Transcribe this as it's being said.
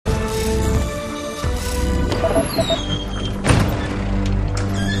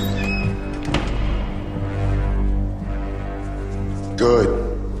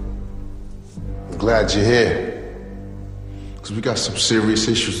glad you're here. Because we got some serious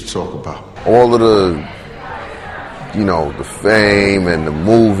issues to talk about. All of the, you know, the fame and the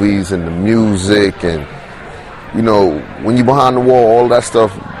movies and the music and, you know, when you're behind the wall, all that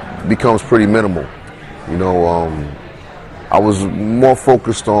stuff becomes pretty minimal. You know, I was more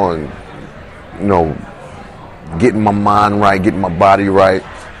focused on, you know, getting my mind right, getting my body right,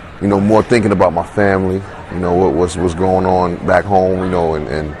 you know, more thinking about my family, you know, what's going on back home, you know,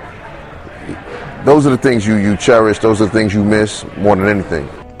 and those are the things you cherish, those are the things you miss more than anything.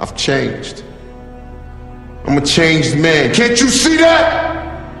 I've changed. I'm a changed man. Can't you see that?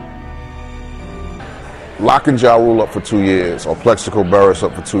 Locking Ja Rule up for 2 years, or Plexico Barris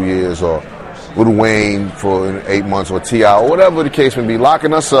up for 2 years, or Lil Wayne for 8 months, or T.I., or whatever the case may be,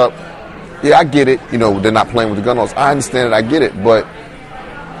 locking us up, yeah, I get it. You know, they're not playing with the gun laws. I understand it, I get it. But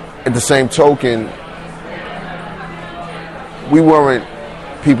at the same token, we weren't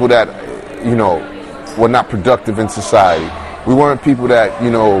people that, you know, were not productive in society. We weren't people that,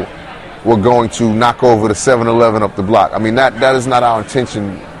 you know, were going to knock over the 7-Eleven up the block. I mean, that is not our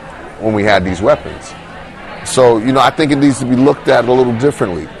intention when we had these weapons. So, you know, I think it needs to be looked at a little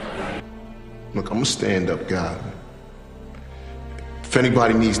differently. Look, I'm a stand-up guy. If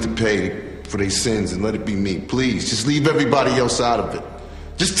anybody needs to pay for their sins, and let it be me, please, just leave everybody else out of it.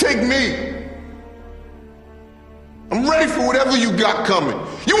 Just take me. I'm ready for whatever you got coming.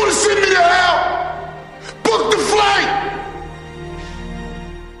 You want to send me to hell? Book the flight!